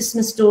it's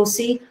Latissimus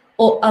dorsi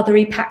or other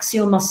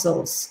epaxial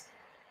muscles?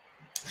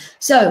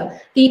 So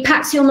the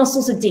epaxial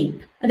muscles are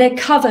deep, and they're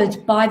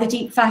covered by the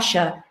deep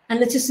fascia, and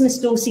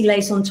Latissimus dorsi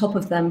lays on top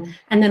of them.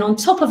 And then on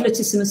top of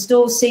Latissimus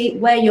dorsi,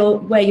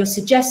 where you're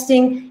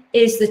suggesting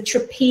is the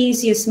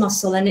trapezius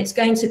muscle, and it's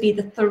going to be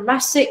the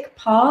thoracic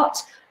part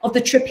of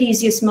the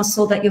trapezius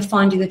muscle that you're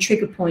finding the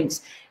trigger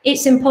points.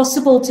 It's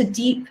impossible to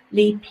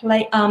deeply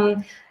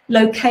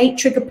locate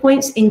trigger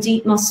points in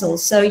deep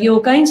muscles. So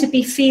you're going to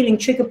be feeling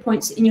trigger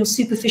points in your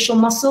superficial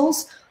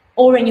muscles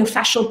or in your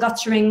fascial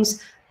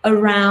gutterings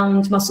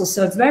around muscles.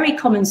 So a very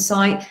common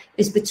site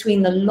is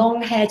between the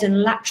long head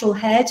and lateral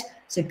head.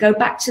 So go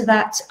back to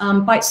that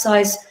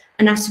bite-size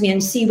anatomy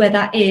and see where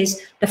that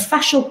is. The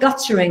fascial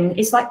guttering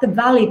is like the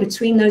valley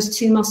between those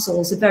two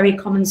muscles, a very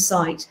common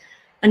site.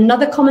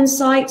 Another common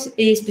site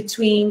is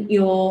between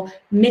your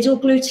middle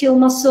gluteal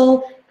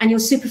muscle and your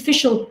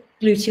superficial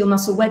gluteal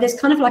muscle, where there's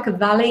kind of like a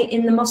valley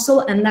in the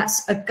muscle, and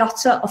that's a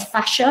gutter of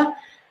fascia.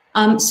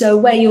 So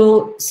where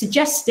you're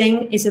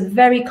suggesting is a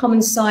very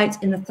common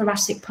site in the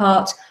thoracic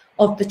part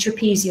of the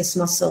trapezius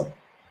muscle.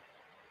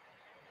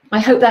 I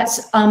hope that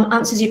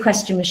answers your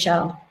question,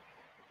 Michelle.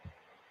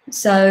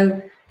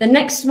 So the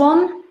next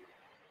one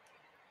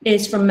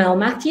is from Mel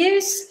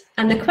Matthews.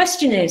 And the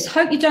question is,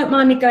 hope you don't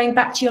mind me going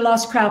back to your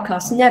last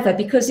crowdcast. Never,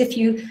 because if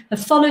you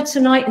have followed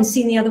tonight and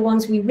seen the other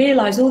ones, we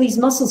realize all these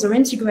muscles are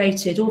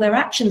integrated, all their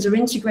actions are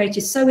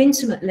integrated so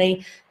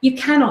intimately, you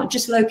cannot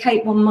just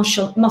locate one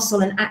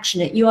muscle and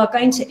action it. You are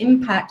going to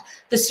impact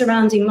the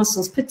surrounding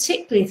muscles,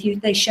 particularly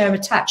if they share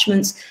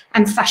attachments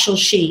and fascial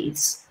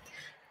sheaths.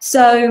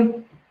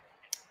 So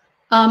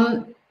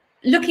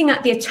looking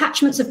at the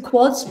attachments of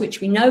quads,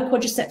 which we know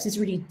quadriceps is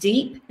really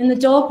deep in the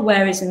dog,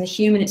 whereas in the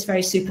human it's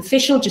very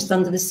superficial, just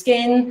under the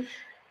skin.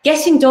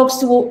 Getting dogs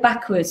to walk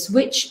backwards,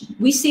 which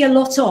we see a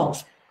lot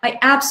of. I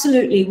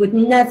absolutely would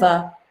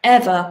never,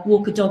 ever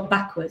walk a dog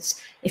backwards.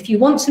 If you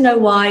want to know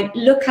why,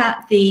 look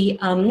at the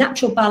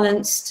natural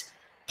balanced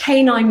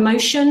canine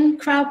motion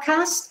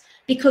crowdcast,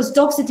 because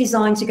dogs are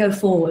designed to go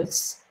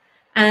forwards.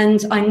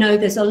 And I know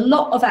there's a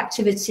lot of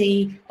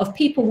activity of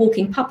people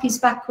walking puppies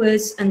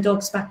backwards and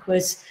dogs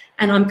backwards,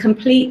 and I'm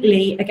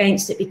completely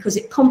against it because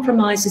it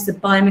compromises the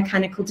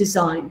biomechanical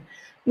design.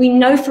 We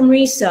know from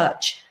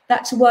research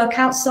that to work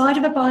outside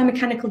of a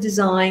biomechanical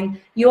design,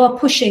 you are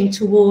pushing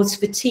towards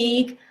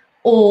fatigue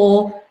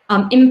or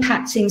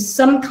impacting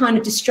some kind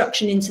of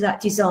destruction into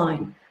that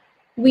design.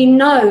 We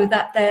know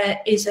that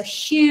there is a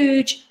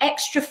huge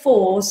extra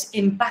force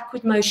in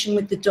backward motion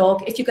with the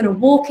dog if you're going to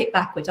walk it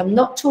backwards. I'm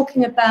not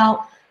talking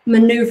about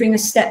maneuvering a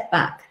step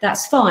back.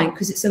 That's fine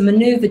because it's a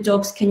maneuver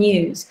dogs can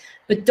use.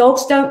 But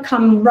dogs don't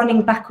come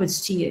running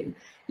backwards to you.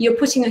 You're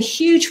putting a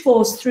huge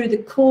force through the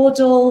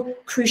caudal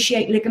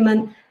cruciate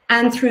ligament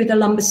and through the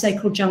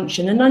lumbosacral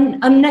junction, an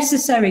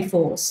unnecessary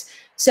force.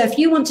 So if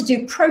you want to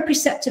do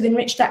proprioceptive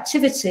enriched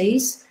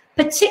activities,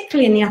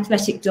 particularly in the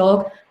athletic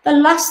dog, the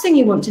last thing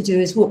you want to do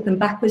is walk them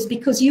backwards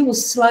because you will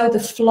slow the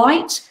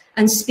flight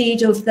and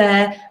speed of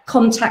their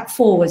contact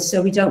forwards.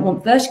 So we don't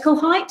want vertical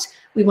height,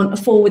 we want a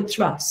forward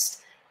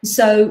thrust.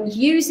 So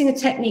using a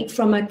technique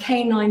from a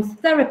canine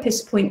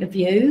therapist point of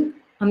view,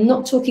 I'm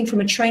not talking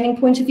from a training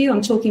point of view,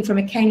 I'm talking from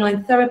a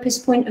canine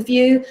therapist point of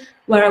view,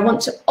 where I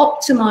want to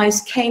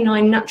optimize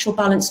canine natural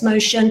balance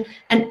motion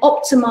and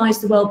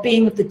optimize the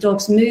well-being of the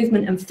dog's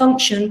movement and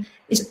function,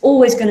 is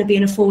always going to be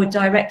in a forward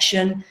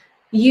direction,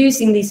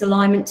 using these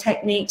alignment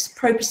techniques,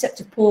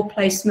 proprioceptive paw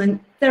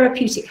placement,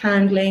 therapeutic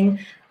handling,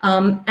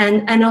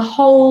 and a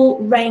whole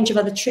range of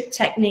other trick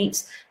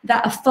techniques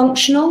that are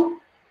functional,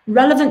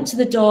 relevant to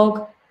the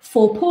dog,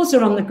 4 paws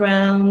are on the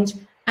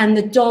ground, and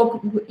the dog,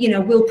 you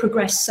know, will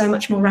progress so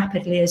much more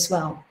rapidly as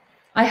well.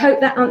 I hope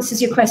that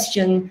answers your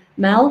question,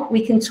 Mel.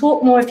 We can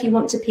talk more if you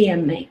want to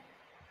PM me.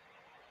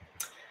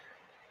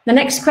 The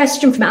next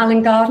question from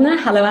Alan Gardner.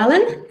 Hello,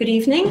 Alan. Good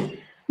evening.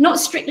 Not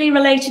strictly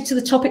related to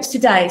the topics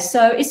today,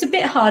 so it's a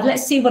bit hard.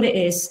 Let's see what it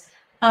is.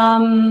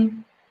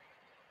 I'm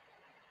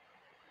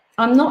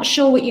not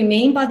sure what you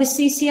mean by the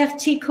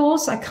CCFT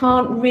course. I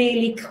can't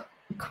really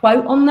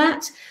quote on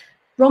that.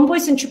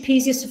 Rhomboids and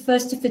trapezius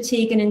refers to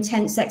fatigue and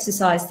intense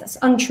exercise. That's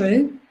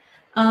untrue.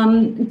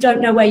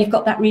 Don't know where you've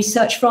got that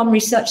research from.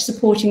 Research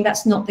supporting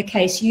that's not the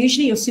case.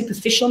 Usually your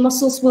superficial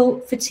muscles will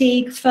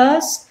fatigue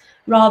first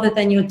rather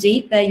than your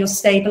deep. They're your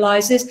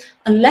stabilizers,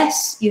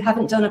 unless you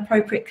haven't done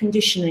appropriate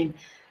conditioning.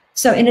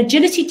 So in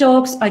agility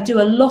dogs, I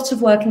do a lot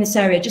of work in this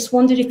area. Just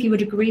wondered if you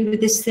would agree with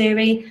this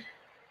theory.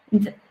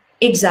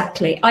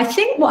 Exactly. I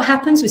think what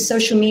happens with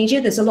social media,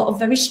 there's a lot of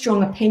very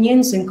strong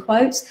opinions and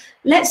quotes.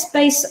 Let's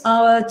base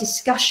our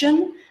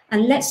discussion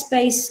and let's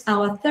base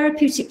our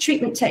therapeutic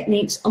treatment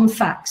techniques on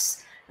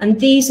facts. And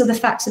these are the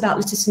facts about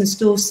Latissimus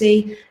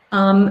dorsi,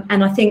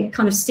 and I think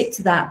kind of stick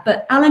to that.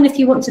 But Alan, if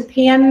you want to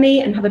PM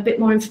me and have a bit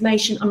more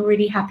information, I'm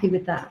really happy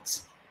with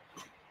that.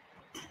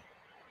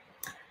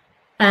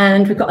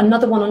 And we've got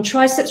another one on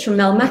triceps from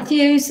Mel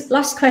Matthews.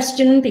 Last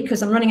question,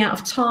 because I'm running out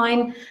of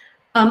time.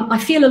 I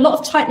feel a lot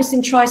of tightness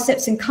in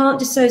triceps and can't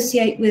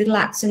dissociate with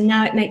lats, and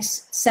now it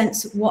makes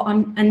sense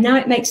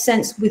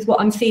with what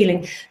I'm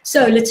feeling.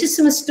 So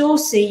Latissimus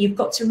dorsi, you've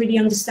got to really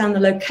understand the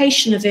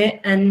location of it,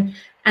 and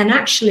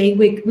actually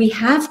we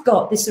have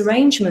got this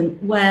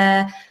arrangement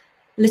where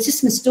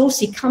Latissimus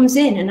dorsi comes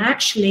in and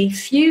actually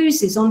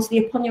fuses onto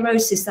the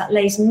aponeurosis that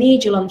lays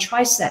medial on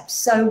triceps.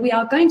 So we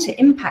are going to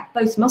impact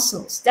both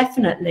muscles,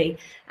 definitely.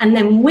 And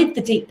then with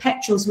the deep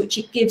pectorals, which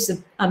it gives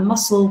a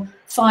muscle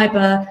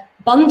fiber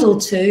bundle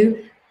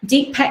to,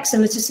 deep pecs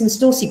and Latissimus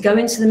dorsi go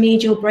into the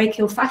medial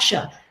brachial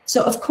fascia.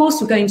 So of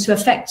course we're going to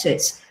affect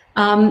it.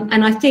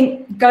 And I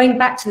think going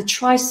back to the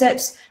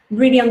triceps,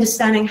 really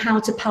understanding how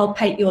to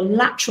palpate your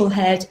lateral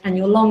head and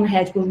your long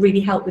head will really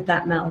help with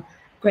that, Mel.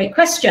 Great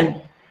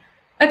question.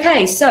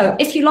 Okay, so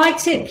if you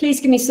liked it, please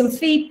give me some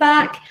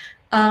feedback.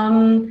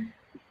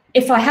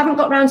 If I haven't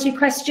got round to your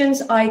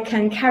questions, I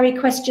can carry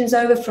questions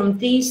over from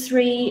these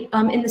three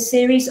in the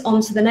series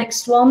onto the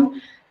next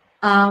one.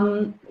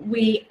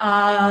 We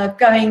are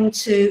going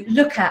to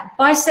look at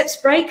biceps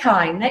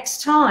brachii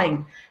next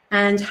time,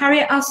 and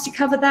Harriet asked to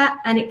cover that,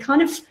 and it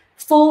kind of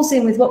falls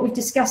in with what we're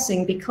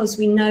discussing because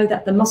we know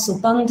that the muscle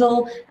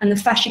bundle and the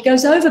fascia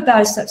goes over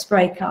biceps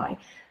brachii.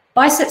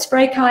 Biceps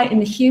brachii in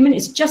the human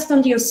is just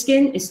under your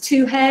skin, it's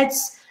two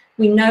heads.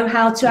 We know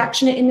how to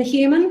action it in the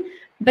human,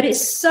 but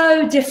it's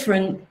so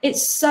different.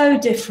 It's so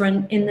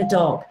different in the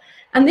dog.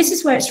 And this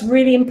is where it's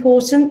really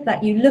important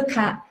that you look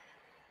at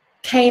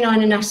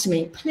canine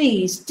anatomy.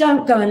 Please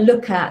don't go and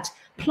look at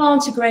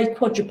plantigrade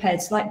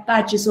quadrupeds like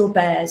badgers or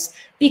bears,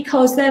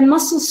 because their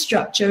muscle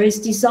structure is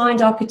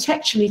designed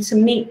architecturally to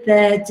meet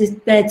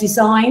their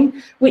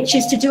design, which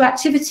is to do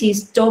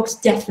activities dogs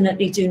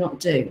definitely do not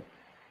do.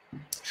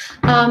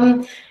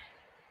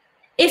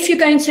 If you're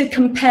going to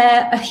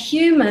compare a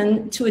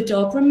human to a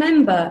dog,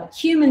 remember,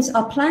 humans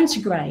are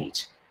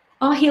plantigrade.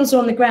 Our heels are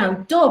on the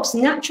ground. Dogs,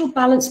 natural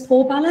balance,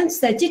 paw balance,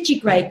 they're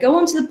digigrade. Go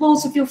onto the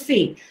balls of your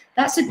feet.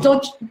 That's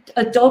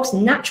a dog's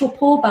natural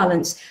paw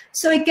balance.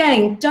 So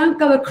again, don't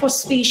go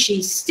across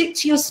species. Stick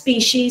to your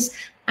species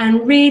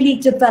and really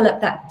develop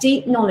that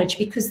deep knowledge,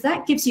 because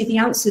that gives you the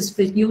answers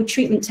for your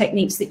treatment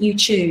techniques that you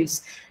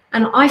choose.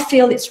 And I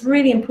feel it's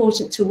really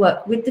important to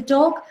work with the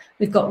dog.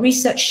 We've got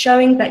research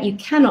showing that you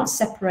cannot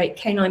separate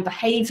canine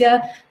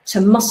behavior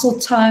to muscle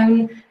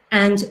tone,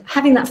 and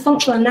having that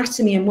functional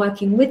anatomy and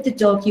working with the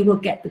dog, you will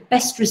get the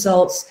best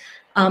results.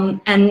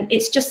 And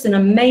it's just an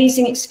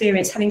amazing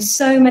experience having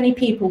so many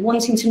people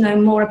wanting to know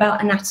more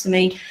about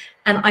anatomy.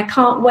 And I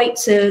can't wait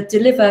to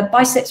deliver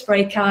biceps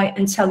brachii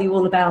and tell you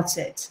all about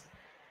it.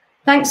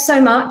 Thanks so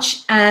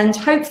much. And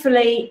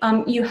hopefully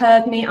you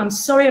heard me. I'm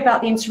sorry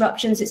about the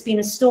interruptions. It's been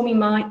a stormy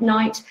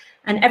night.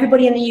 And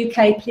everybody in the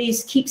UK,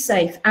 please keep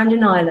safe, and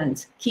in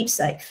Ireland, keep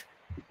safe.